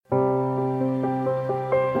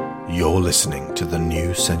You're listening to the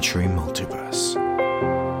New Century Multiverse.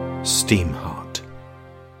 SteamHeart.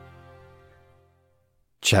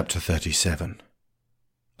 Chapter 37.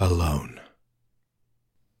 Alone.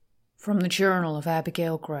 From the Journal of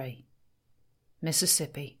Abigail Gray,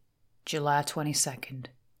 Mississippi, July 22nd,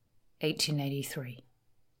 1883.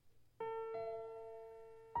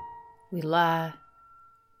 We lie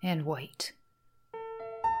and wait.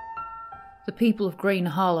 The people of Green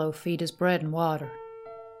Hollow feed us bread and water.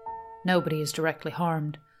 Nobody is directly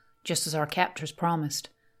harmed, just as our captors promised.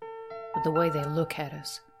 But the way they look at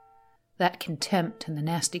us, that contempt and the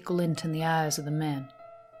nasty glint in the eyes of the men.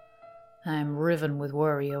 I am riven with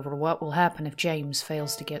worry over what will happen if James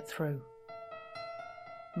fails to get through.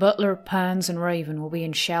 Butler, Pines, and Raven will be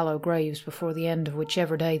in shallow graves before the end of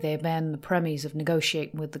whichever day they abandon the premise of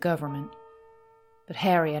negotiating with the government. But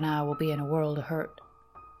Harry and I will be in a world of hurt.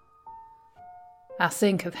 I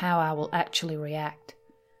think of how I will actually react.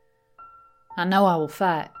 I know I will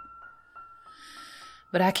fight,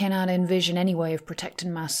 but I cannot envision any way of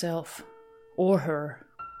protecting myself, or her,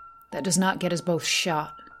 that does not get us both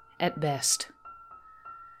shot, at best.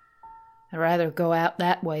 I'd rather go out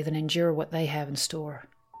that way than endure what they have in store.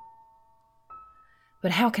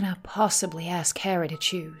 But how can I possibly ask Harry to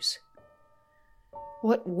choose?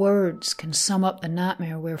 What words can sum up the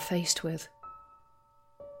nightmare we're faced with?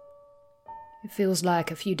 It feels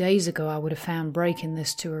like a few days ago I would have found breaking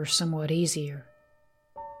this to her somewhat easier,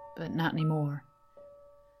 but not anymore.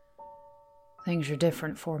 Things are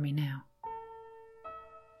different for me now.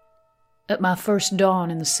 At my first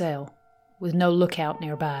dawn in the cell, with no lookout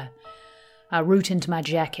nearby, I root into my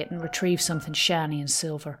jacket and retrieve something shiny and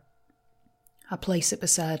silver. I place it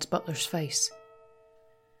beside Butler's face.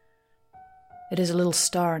 It is a little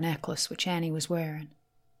star necklace which Annie was wearing.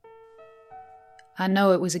 I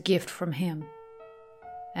know it was a gift from him,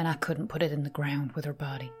 and I couldn't put it in the ground with her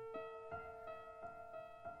body.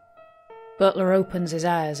 Butler opens his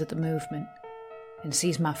eyes at the movement and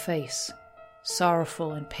sees my face,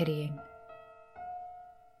 sorrowful and pitying.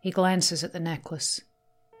 He glances at the necklace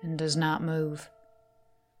and does not move.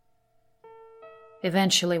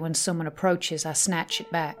 Eventually, when someone approaches, I snatch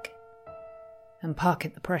it back and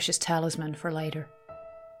pocket the precious talisman for later.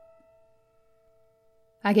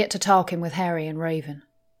 I get to talking with Harry and Raven.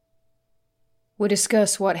 We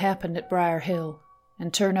discuss what happened at Briar Hill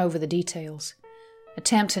and turn over the details,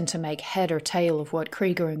 attempting to make head or tail of what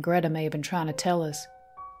Krieger and Greta may have been trying to tell us.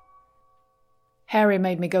 Harry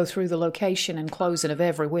made me go through the location and close it of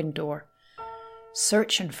every wind door,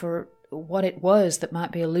 searching for what it was that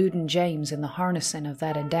might be eluding James in the harnessing of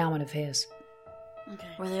that endowment of his. Okay.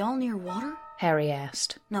 Were they all near water? Harry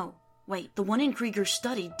asked. No. Wait, the one in Krieger's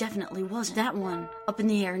study definitely wasn't. That one up in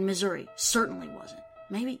the air in Missouri certainly wasn't.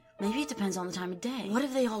 Maybe it depends on the time of day. What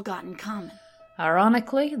have they all got in common?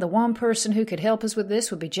 Ironically, the one person who could help us with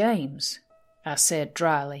this would be James, I said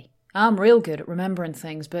dryly. I'm real good at remembering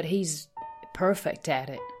things, but he's perfect at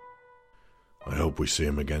it. I hope we see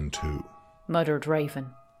him again too, muttered Raven.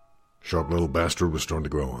 Sharp little bastard was starting to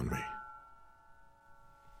grow on me.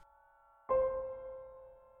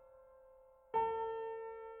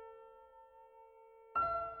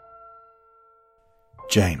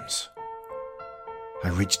 James. I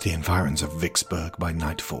reached the environs of Vicksburg by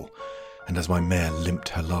nightfall, and as my mare limped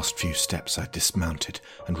her last few steps, I dismounted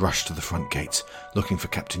and rushed to the front gates, looking for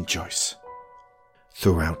Captain Joyce.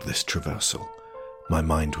 Throughout this traversal, my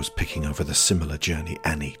mind was picking over the similar journey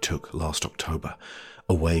Annie took last October,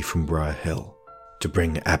 away from Briar Hill, to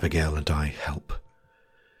bring Abigail and I help.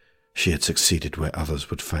 She had succeeded where others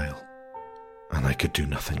would fail, and I could do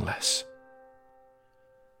nothing less.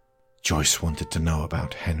 Joyce wanted to know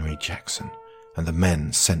about Henry Jackson and the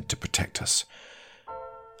men sent to protect us.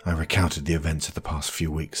 I recounted the events of the past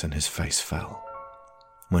few weeks, and his face fell.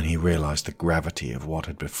 When he realized the gravity of what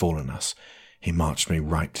had befallen us, he marched me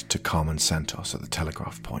right to Carmen Santos at the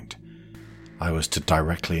telegraph point. I was to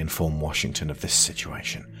directly inform Washington of this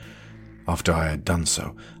situation. After I had done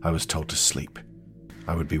so, I was told to sleep.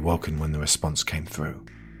 I would be woken when the response came through.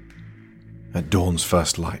 At dawn's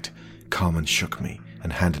first light, Carmen shook me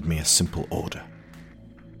and handed me a simple order.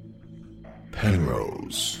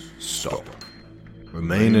 Penrose, stop.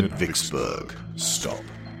 Remain at Vicksburg, stop.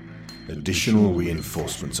 Additional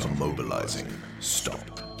reinforcements are mobilizing,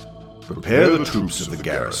 stop. Prepare the troops of the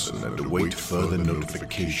garrison and await further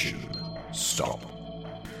notification, stop.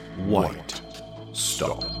 White,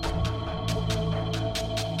 stop.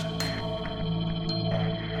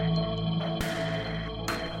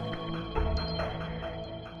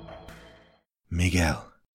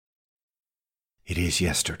 Miguel. It is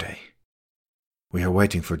yesterday. We are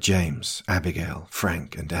waiting for James, Abigail,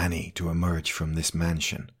 Frank, and Annie to emerge from this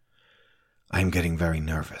mansion. I am getting very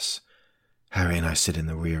nervous. Harry and I sit in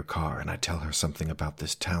the rear car and I tell her something about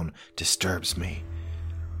this town disturbs me.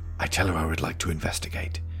 I tell her I would like to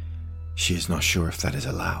investigate. She is not sure if that is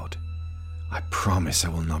allowed. I promise I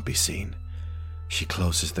will not be seen. She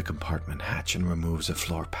closes the compartment hatch and removes a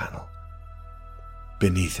floor panel.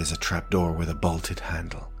 Beneath is a trapdoor with a bolted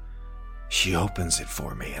handle. She opens it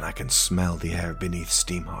for me and I can smell the air beneath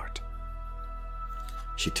SteamHeart.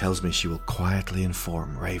 She tells me she will quietly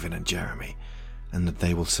inform Raven and Jeremy and that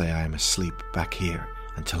they will say I am asleep back here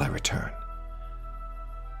until I return.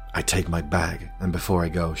 I take my bag and before I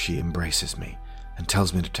go she embraces me and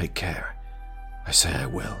tells me to take care. I say I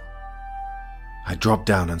will. I drop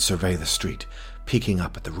down and survey the street, peeking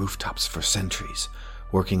up at the rooftops for sentries,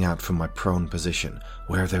 working out from my prone position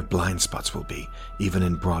where their blind spots will be, even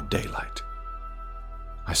in broad daylight.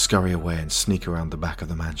 I scurry away and sneak around the back of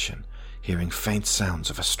the mansion, hearing faint sounds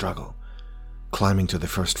of a struggle. Climbing to the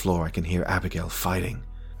first floor, I can hear Abigail fighting,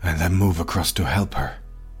 and then move across to help her.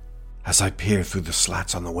 As I peer through the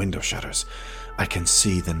slats on the window shutters, I can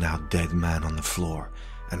see the now dead man on the floor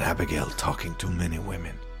and Abigail talking to many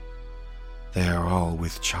women. They are all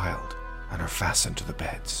with child and are fastened to the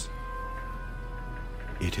beds.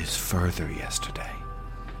 It is further yesterday.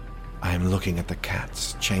 I am looking at the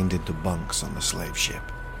cats chained into bunks on the slave ship.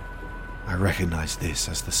 I recognize this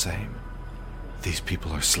as the same. These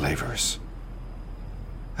people are slavers.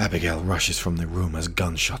 Abigail rushes from the room as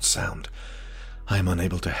gunshots sound. I am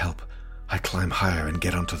unable to help. I climb higher and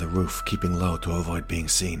get onto the roof, keeping low to avoid being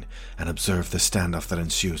seen, and observe the standoff that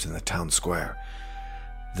ensues in the town square.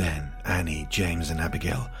 Then Annie, James, and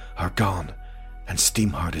Abigail are gone, and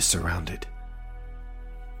SteamHeart is surrounded.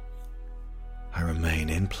 I remain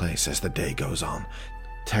in place as the day goes on,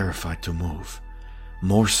 terrified to move,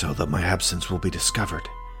 more so that my absence will be discovered.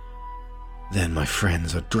 Then my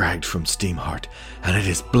friends are dragged from SteamHeart, and it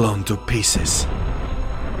is blown to pieces.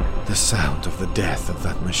 The sound of the death of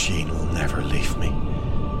that machine will never leave me.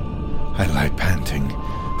 I lie panting,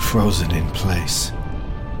 frozen in place.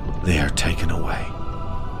 They are taken away,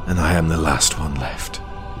 and I am the last one left.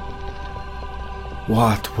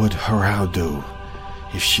 What would Harau do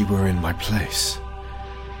if she were in my place?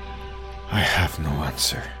 I have no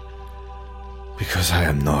answer, because I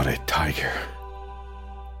am not a tiger.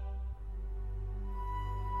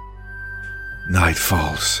 Night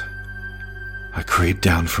falls. I creep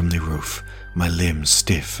down from the roof, my limbs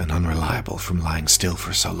stiff and unreliable from lying still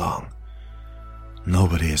for so long.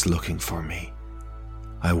 Nobody is looking for me.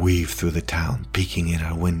 I weave through the town, peeking in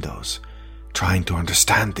at windows, trying to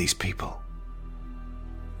understand these people.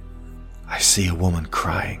 I see a woman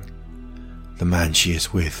crying. The man she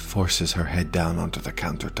is with forces her head down onto the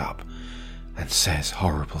countertop and says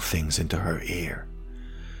horrible things into her ear.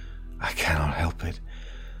 I cannot help it.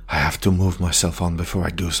 I have to move myself on before I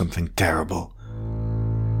do something terrible.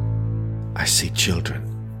 I see children,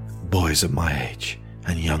 boys of my age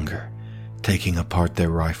and younger, taking apart their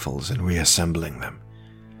rifles and reassembling them.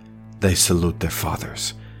 They salute their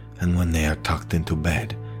fathers, and when they are tucked into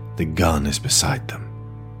bed, the gun is beside them.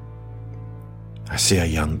 I see a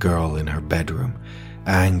young girl in her bedroom,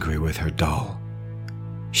 angry with her doll.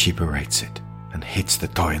 She berates it and hits the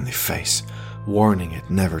toy in the face, warning it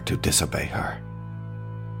never to disobey her.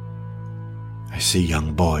 I see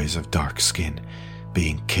young boys of dark skin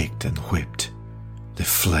being kicked and whipped, the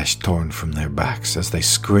flesh torn from their backs as they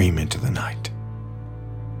scream into the night.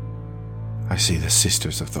 I see the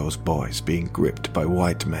sisters of those boys being gripped by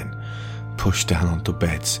white men, pushed down onto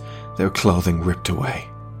beds, their clothing ripped away.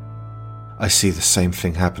 I see the same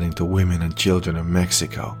thing happening to women and children of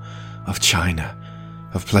Mexico, of China,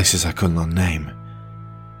 of places I could not name.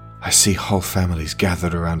 I see whole families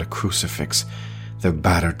gathered around a crucifix, their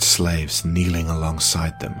battered slaves kneeling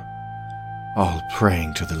alongside them, all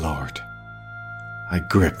praying to the Lord. I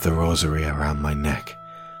grip the rosary around my neck,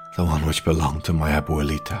 the one which belonged to my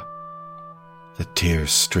abuelita. The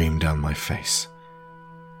tears stream down my face.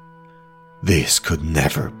 This could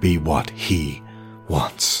never be what he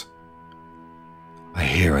wants. I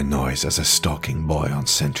hear a noise as a stalking boy on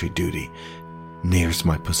sentry duty nears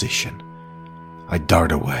my position. I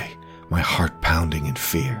dart away, my heart pounding in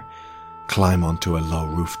fear, climb onto a low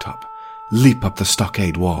rooftop, leap up the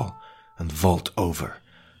stockade wall, and vault over,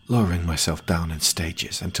 lowering myself down in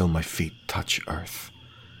stages until my feet touch earth.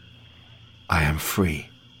 I am free,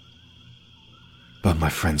 but my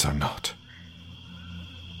friends are not.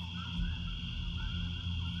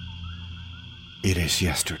 It is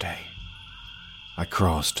yesterday. I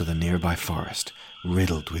cross to the nearby forest,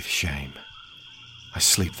 riddled with shame. I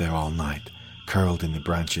sleep there all night, curled in the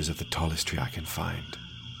branches of the tallest tree I can find,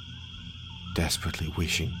 desperately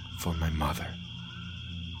wishing for my mother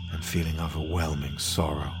and feeling overwhelming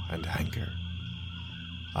sorrow and anger.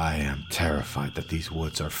 I am terrified that these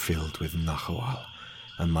woods are filled with nahual,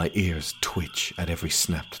 and my ears twitch at every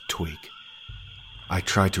snapped twig. I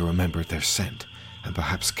try to remember their scent and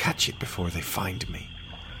perhaps catch it before they find me.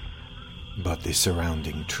 But the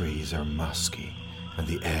surrounding trees are musky and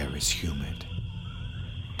the air is humid.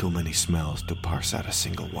 Too many smells to parse out a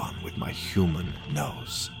single one with my human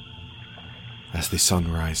nose. As the sun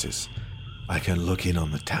rises, I can look in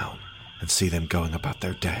on the town and see them going about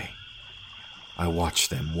their day. I watch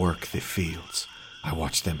them work the fields. I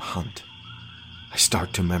watch them hunt. I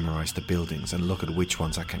start to memorize the buildings and look at which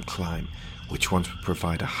ones I can climb, which ones would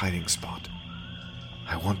provide a hiding spot.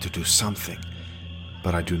 I want to do something,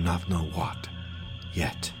 but I do not know what,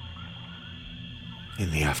 yet.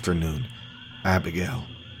 In the afternoon, Abigail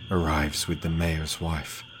arrives with the mayor's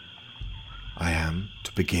wife. I am,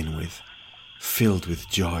 to begin with, filled with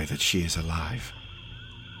joy that she is alive.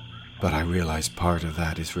 But I realize part of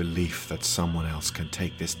that is relief that someone else can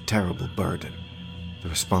take this terrible burden, the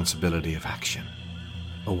responsibility of action,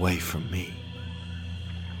 away from me.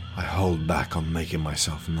 I hold back on making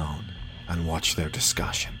myself known and watch their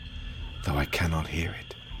discussion, though I cannot hear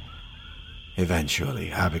it.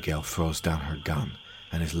 Eventually, Abigail throws down her gun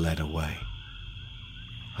and is led away.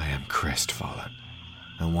 I am crestfallen,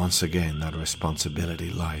 and once again that responsibility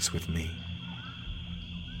lies with me.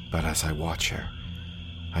 But as I watch her,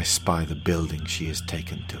 I spy the building she is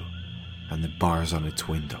taken to, and the bars on its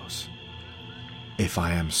windows. If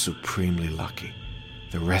I am supremely lucky,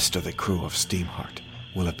 the rest of the crew of SteamHeart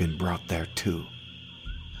will have been brought there too.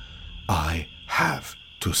 I have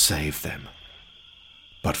to save them.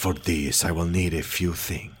 But for this I will need a few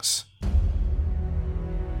things.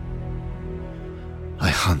 I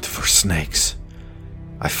hunt for snakes.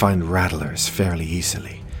 I find rattlers fairly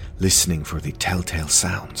easily, listening for the telltale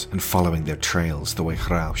sounds and following their trails the way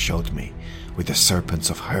Hrao showed me with the serpents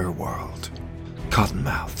of her world.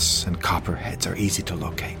 Cottonmouths and copperheads are easy to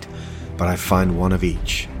locate, but I find one of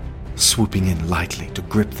each, swooping in lightly to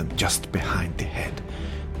grip them just behind the head,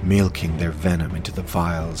 milking their venom into the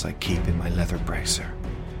vials I keep in my leather bracer.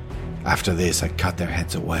 After this, I cut their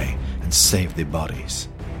heads away and save the bodies.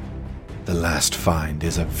 The last find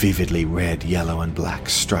is a vividly red, yellow, and black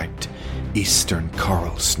striped eastern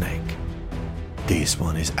coral snake. This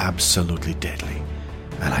one is absolutely deadly,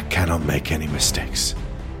 and I cannot make any mistakes.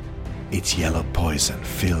 Its yellow poison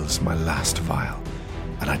fills my last vial,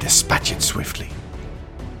 and I dispatch it swiftly.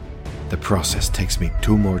 The process takes me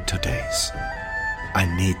 2 more days. I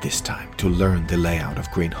need this time to learn the layout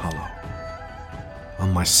of Green Hollow.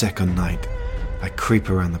 On my second night, I creep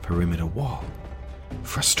around the perimeter wall.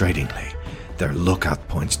 Frustratingly, their lookout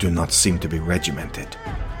points do not seem to be regimented.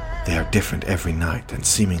 They are different every night and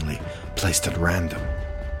seemingly placed at random.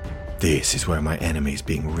 This is where my enemies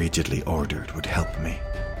being rigidly ordered would help me.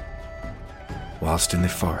 Whilst in the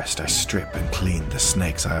forest, I strip and clean the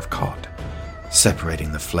snakes I have caught,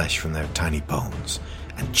 separating the flesh from their tiny bones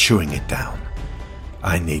and chewing it down.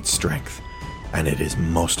 I need strength, and it is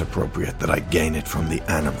most appropriate that I gain it from the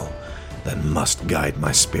animal that must guide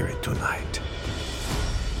my spirit tonight.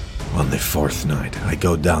 On the 4th night, I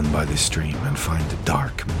go down by the stream and find the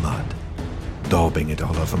dark mud, daubing it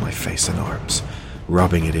all over my face and arms,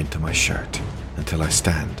 rubbing it into my shirt until I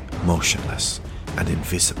stand motionless and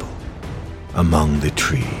invisible among the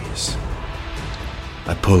trees.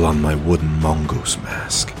 I pull on my wooden mongoose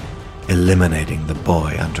mask, eliminating the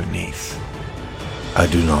boy underneath. I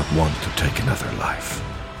do not want to take another life.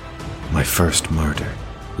 My first murder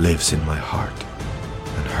lives in my heart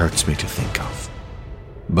and hurts me to think of.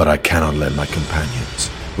 But I cannot let my companions,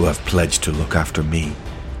 who have pledged to look after me,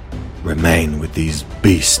 remain with these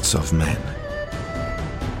beasts of men.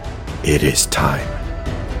 It is time.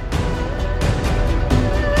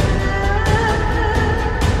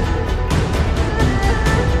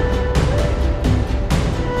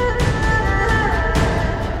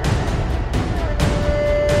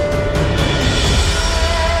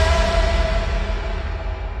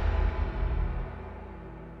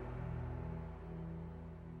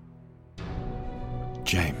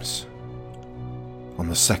 James. On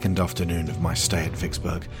the second afternoon of my stay at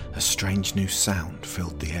Vicksburg, a strange new sound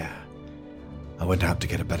filled the air. I went out to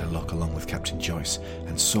get a better look along with Captain Joyce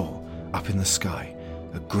and saw, up in the sky,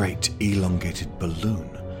 a great elongated balloon,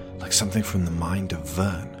 like something from the mind of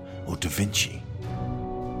Verne or Da Vinci.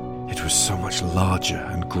 It was so much larger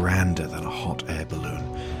and grander than a hot air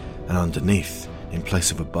balloon, and underneath, in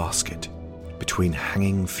place of a basket, between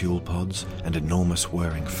hanging fuel pods and enormous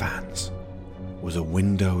whirring fans, was a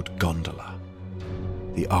windowed gondola.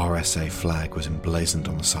 The RSA flag was emblazoned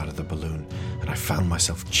on the side of the balloon, and I found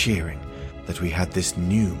myself cheering that we had this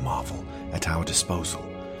new marvel at our disposal.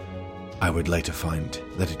 I would later find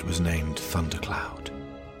that it was named Thundercloud.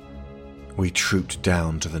 We trooped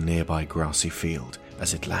down to the nearby grassy field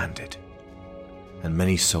as it landed, and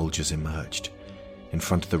many soldiers emerged. In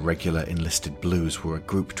front of the regular enlisted blues were a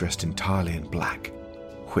group dressed entirely in black,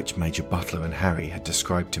 which Major Butler and Harry had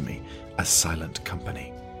described to me as Silent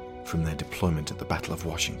Company from their deployment at the Battle of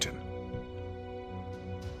Washington.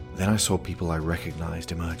 Then I saw people I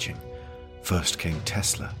recognized emerging. First came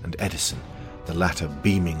Tesla and Edison, the latter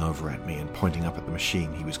beaming over at me and pointing up at the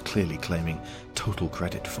machine he was clearly claiming total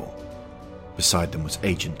credit for. Beside them was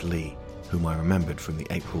Agent Lee, whom I remembered from the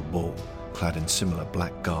April Ball, clad in similar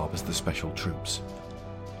black garb as the special troops.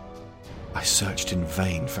 I searched in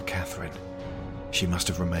vain for Catherine. She must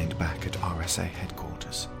have remained back at RSA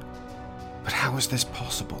headquarters. But how was this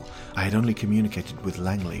possible? I had only communicated with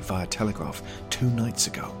Langley via telegraph 2 nights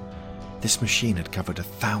ago. This machine had covered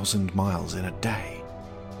 1,000 miles in a day.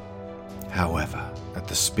 However, at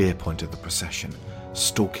the spear point of the procession,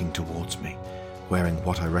 stalking towards me, wearing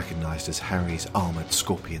what I recognized as Harry's armored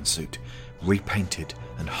scorpion suit, repainted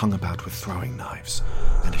and hung about with throwing knives,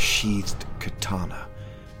 and a sheathed katana,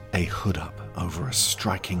 a hood up over a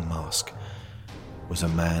striking mask, was a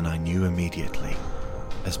man I knew immediately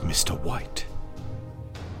as Mr. White.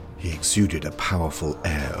 He exuded a powerful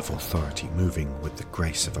air of authority, moving with the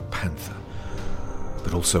grace of a panther,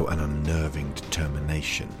 but also an unnerving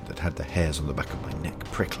determination that had the hairs on the back of my neck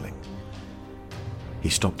prickling. He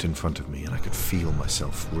stopped in front of me, and I could feel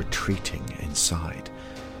myself retreating inside,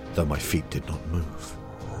 though my feet did not move.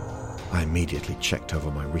 I immediately checked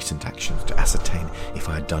over my recent actions to ascertain if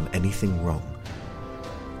I had done anything wrong.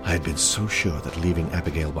 I had been so sure that leaving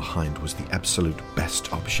Abigail behind was the absolute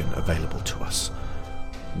best option available to us.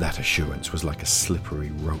 That assurance was like a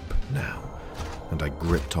slippery rope now, and I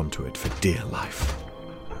gripped onto it for dear life.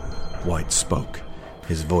 White spoke,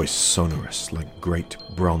 his voice sonorous like great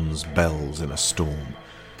bronze bells in a storm,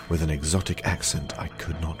 with an exotic accent I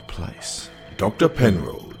could not place. Dr.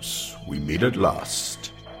 Penrose, we meet at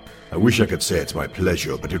last. I wish I could say it's my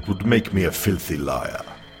pleasure, but it would make me a filthy liar.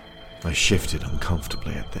 I shifted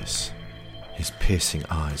uncomfortably at this. His piercing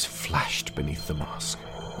eyes flashed beneath the mask.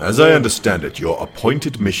 As I understand it, your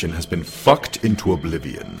appointed mission has been fucked into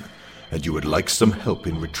oblivion, and you would like some help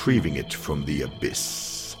in retrieving it from the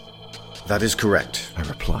abyss. That is correct, I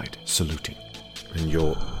replied, saluting. And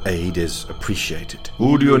your aid is appreciated.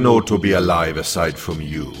 Who do you know to be alive aside from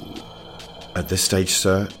you? At this stage,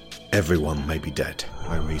 sir, everyone may be dead,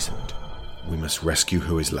 I reasoned. We must rescue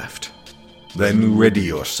who is left. Then ready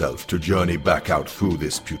yourself to journey back out through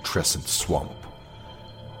this putrescent swamp.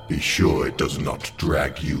 Be sure it does not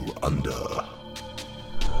drag you under.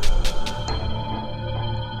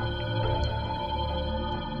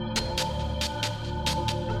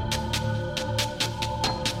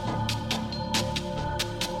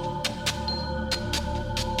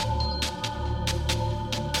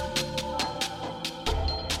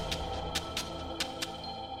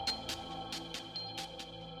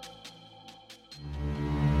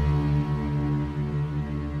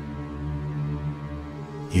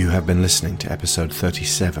 You have been listening to episode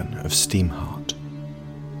 37 of SteamHeart,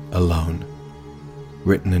 Alone,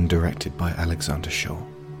 written and directed by Alexander Shaw.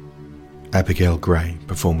 Abigail Gray,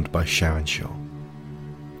 performed by Sharon Shaw.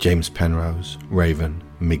 James Penrose, Raven,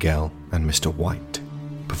 Miguel, and Mr. White,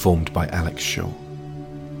 performed by Alex Shaw.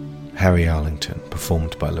 Harry Arlington,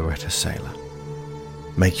 performed by Loretta Saylor.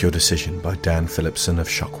 Make Your Decision by Dan Phillipson of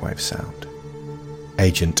Shockwave Sound.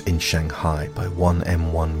 Agent in Shanghai by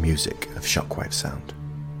 1M1 Music of Shockwave Sound.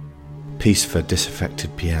 Piece for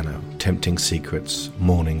Disaffected Piano, Tempting Secrets,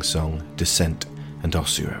 Morning Song, Descent, and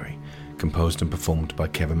Ossuary, composed and performed by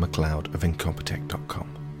Kevin MacLeod of Incompetech.com.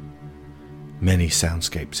 Many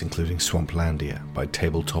soundscapes, including Swamplandia by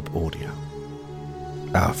Tabletop Audio.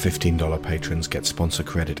 Our $15 patrons get sponsor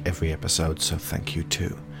credit every episode, so thank you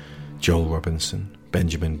to Joel Robinson,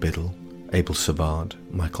 Benjamin Biddle, Abel Savard,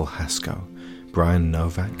 Michael Haskell, Brian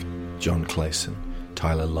Novak, John Clayson,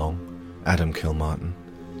 Tyler Long, Adam Kilmartin,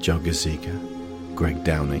 Joe Gaziga, Greg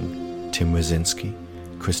Downing, Tim Wazinski,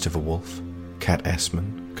 Christopher Wolfe, Kat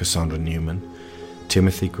Essman, Cassandra Newman,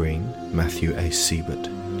 Timothy Green, Matthew A. Siebert,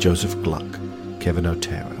 Joseph Gluck, Kevin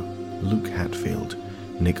Otero, Luke Hatfield,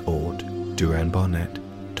 Nick Ord, Duran Barnett,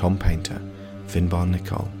 Tom Painter, Finbar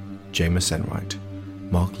Nicole, Jameis Enright,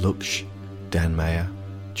 Mark Luksch, Dan Mayer,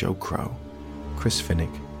 Joe Crow, Chris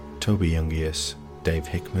Finnick, Toby Jungius, Dave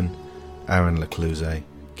Hickman, Aaron Lecluse,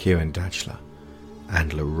 Kieran Datchler,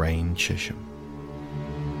 and Lorraine Chisholm.